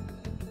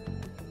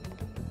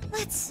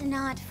 Let's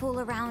not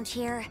fool around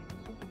here.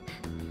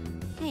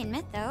 I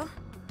admit, though,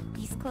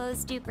 these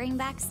clothes do bring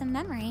back some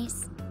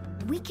memories.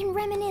 We can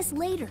reminisce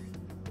later.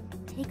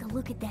 Take a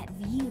look at that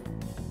view.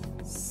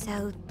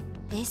 So,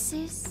 this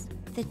is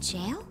the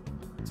jail?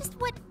 Just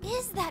what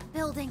is that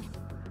building?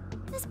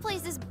 This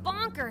place is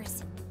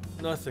bonkers.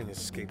 Nothing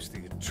escapes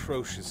the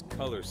atrocious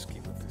color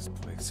scheme of this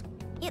place.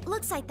 It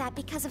looks like that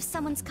because of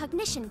someone's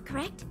cognition,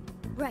 correct?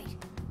 Right.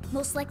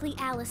 Most likely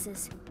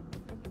Alice's.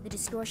 The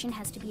distortion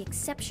has to be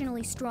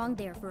exceptionally strong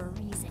there for a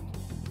reason.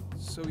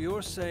 So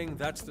you're saying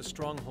that's the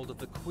stronghold of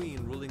the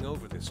Queen ruling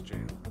over this jail?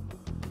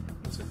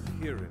 Its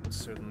appearance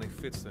certainly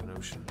fits the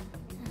notion.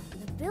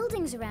 The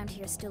buildings around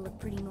here still look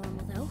pretty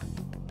normal, though.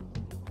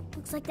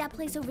 Looks like that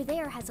place over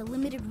there has a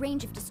limited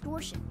range of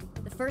distortion.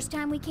 The first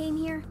time we came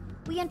here,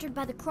 we entered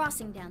by the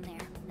crossing down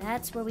there.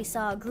 That's where we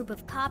saw a group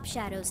of cop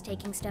shadows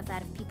taking stuff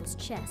out of people's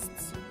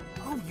chests.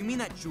 Oh, you mean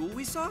that jewel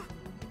we saw?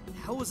 The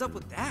hell was up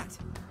with that?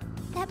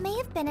 That may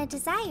have been a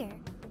desire.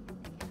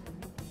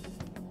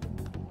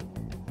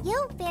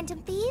 Yo, Phantom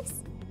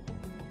Thieves!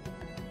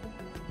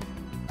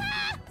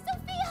 Ah!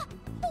 Sophia!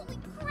 Holy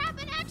crap,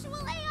 an actual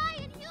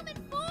AI in human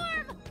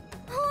form!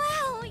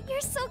 Wow,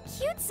 you're so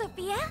cute,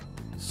 Sophia.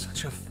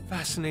 Such a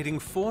fascinating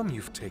form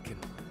you've taken.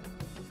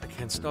 I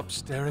can't stop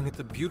staring at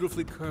the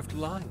beautifully curved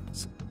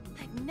lines.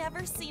 I've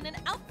never seen an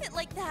outfit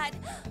like that.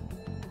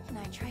 Can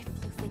I try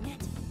floofing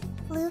it?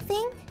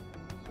 Floofing?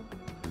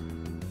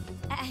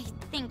 I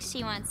think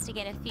she wants to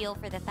get a feel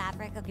for the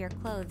fabric of your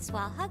clothes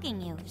while hugging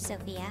you,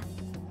 Sophia.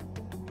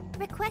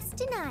 Request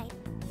denied.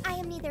 I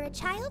am neither a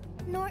child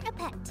nor a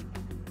pet.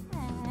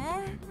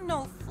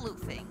 No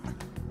floofing.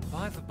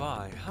 By the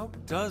by, how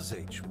does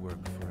H work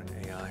for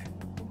an AI?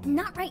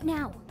 Not right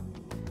now.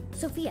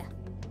 Sophia,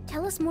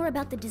 tell us more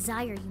about the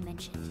desire you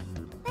mentioned.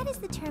 That is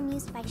the term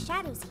used by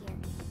shadows here.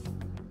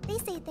 They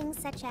say things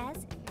such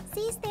as,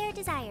 seize their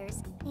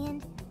desires,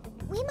 and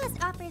we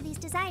must offer these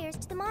desires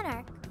to the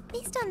monarch.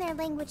 Based on their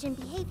language and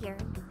behavior,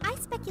 I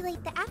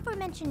speculate the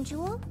aforementioned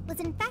jewel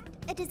was in fact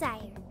a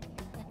desire.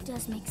 That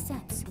does make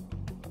sense.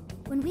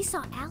 When we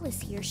saw Alice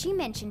here, she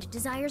mentioned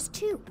desires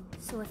too.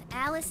 So if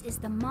Alice is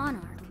the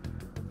monarch,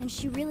 then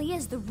she really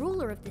is the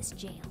ruler of this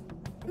jail.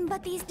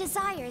 But these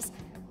desires,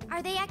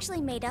 are they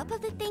actually made up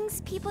of the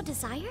things people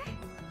desire?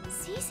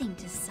 Seizing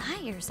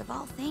desires of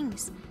all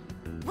things.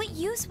 What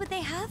use would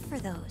they have for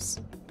those?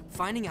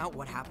 Finding out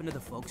what happened to the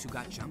folks who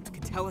got jumped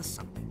could tell us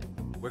something.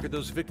 Where could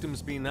those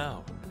victims be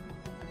now?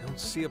 I don't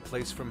see a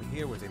place from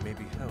here where they may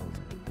be held.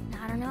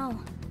 I don't know.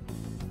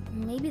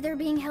 Maybe they're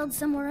being held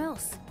somewhere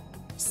else.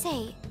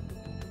 Say,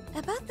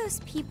 about those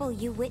people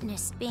you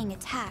witnessed being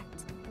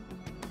attacked,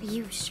 are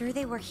you sure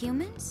they were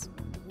humans?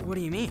 What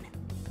do you mean?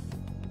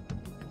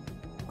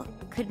 Well,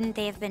 couldn't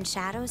they have been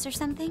shadows or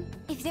something?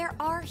 If there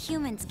are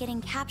humans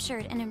getting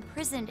captured and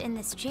imprisoned in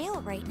this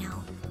jail right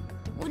now,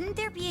 wouldn't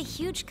there be a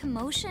huge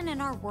commotion in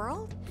our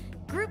world?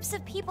 Groups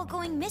of people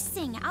going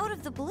missing out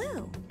of the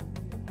blue.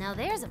 Now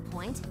there's a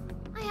point.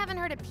 I haven't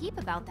heard a peep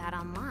about that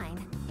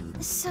online.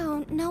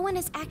 So, no one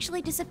is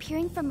actually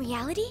disappearing from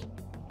reality?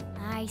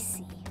 I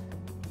see.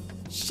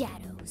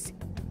 Shadows.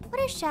 What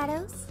are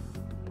shadows?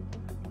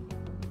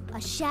 A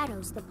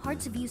shadow's the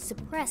parts of you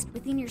suppressed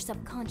within your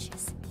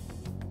subconscious.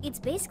 It's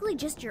basically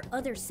just your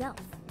other self.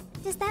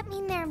 Does that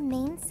mean their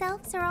main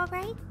selves are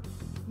alright?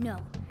 No.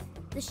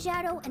 The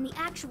shadow and the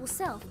actual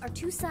self are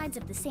two sides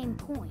of the same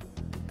coin.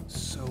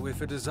 So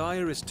if a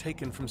desire is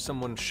taken from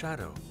someone's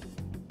shadow,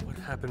 what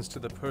happens to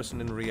the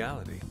person in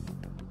reality?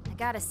 I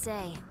gotta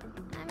say,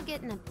 I'm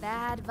getting a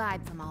bad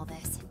vibe from all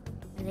this.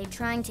 Are they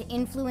trying to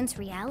influence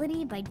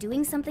reality by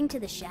doing something to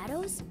the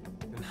shadows?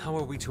 Then how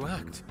are we to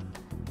act?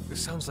 This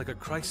sounds like a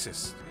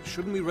crisis.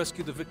 Shouldn't we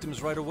rescue the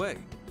victims right away?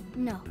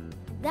 No,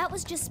 that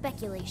was just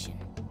speculation.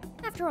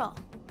 After all,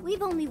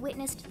 we've only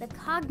witnessed the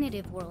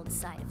cognitive world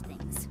side of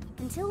things.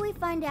 Until we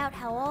find out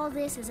how all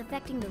this is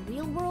affecting the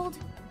real world,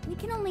 we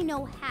can only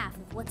know half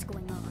of what's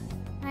going on.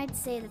 I'd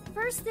say the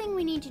first thing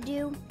we need to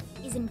do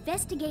is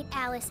investigate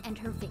Alice and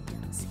her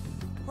victims.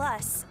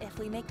 Plus, if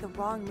we make the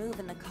wrong move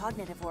in the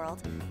cognitive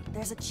world,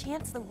 there's a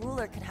chance the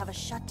ruler could have a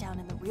shutdown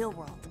in the real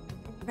world.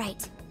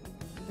 Right.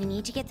 We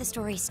need to get the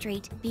story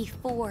straight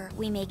before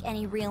we make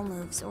any real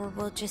moves, or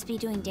we'll just be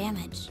doing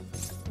damage.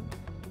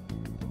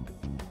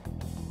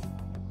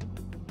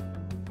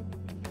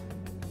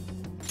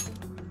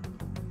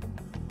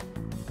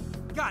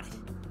 Got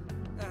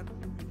it.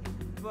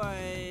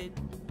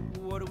 But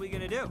what are we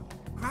gonna do?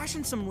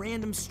 Crashing some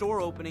random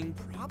store opening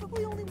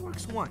probably only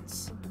works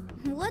once.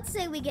 Let's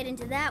say we get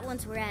into that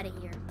once we're out of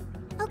here.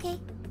 Okay,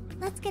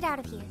 let's get out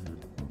of here.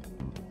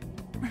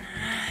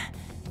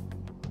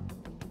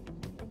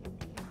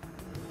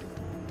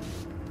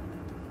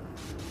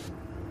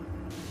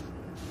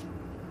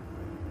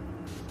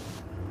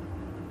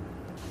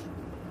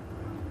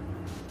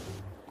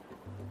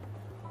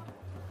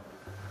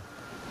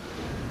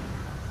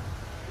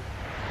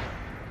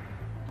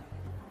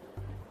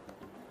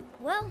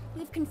 Well,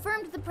 we've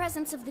confirmed the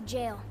presence of the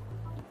jail.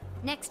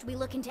 Next, we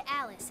look into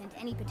Alice and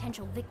any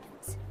potential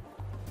victims.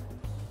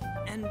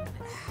 And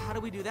how do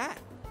we do that?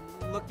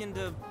 Look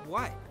into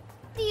what?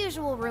 The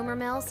usual rumor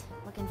mills,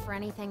 looking for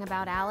anything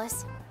about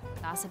Alice.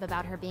 Gossip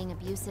about her being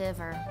abusive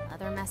or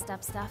other messed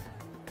up stuff.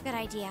 Good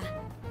idea.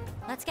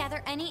 Let's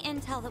gather any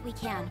intel that we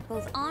can,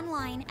 both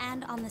online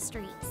and on the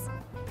streets.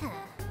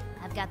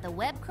 I've got the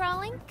web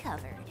crawling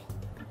covered.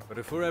 But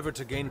if we're ever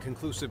to gain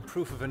conclusive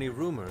proof of any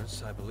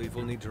rumors, I believe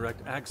we'll need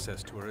direct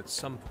access to her at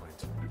some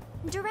point.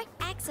 Direct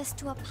access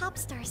to a pop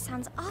star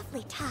sounds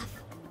awfully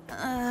tough.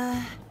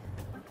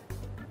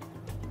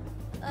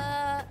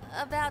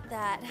 About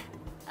that.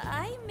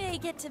 I may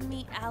get to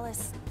meet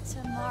Alice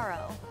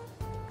tomorrow.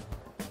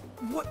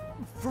 What?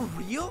 For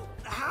real?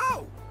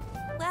 How?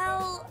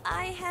 Well,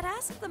 I had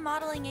asked the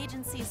modeling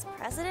agency's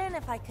president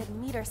if I could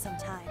meet her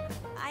sometime.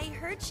 I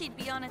heard she'd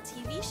be on a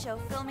TV show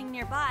filming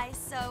nearby,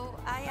 so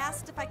I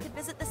asked if I could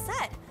visit the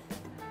set.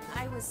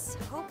 I was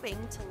hoping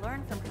to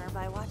learn from her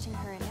by watching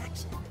her in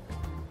action.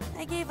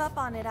 I gave up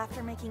on it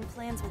after making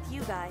plans with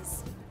you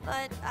guys,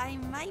 but I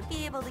might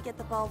be able to get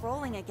the ball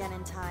rolling again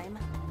in time.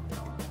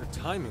 The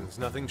timing's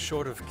nothing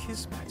short of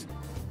kismet.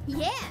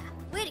 Yeah!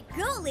 Way to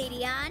go,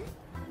 Lady Ann!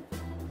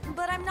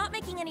 But I'm not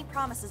making any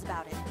promises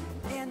about it.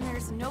 And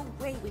there's no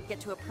way we'd get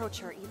to approach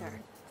her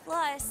either.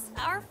 Plus,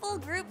 our full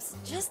group's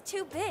just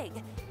too big.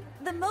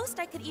 The most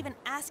I could even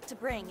ask to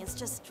bring is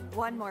just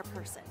one more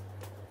person.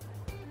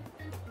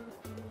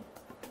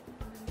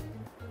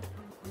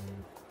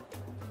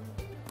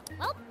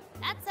 Well,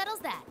 that settles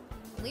that.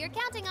 We're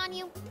counting on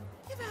you.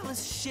 Give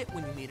Alice shit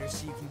when you meet her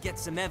so you can get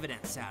some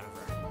evidence out of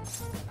her.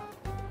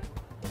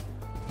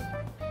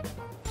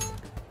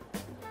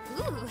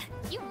 Ooh,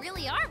 you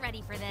really are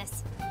ready for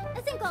this.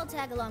 I think I'll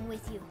tag along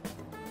with you.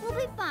 We'll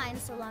be fine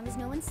so long as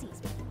no one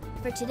sees me.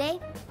 For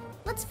today,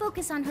 let's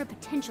focus on her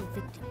potential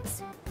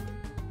victims.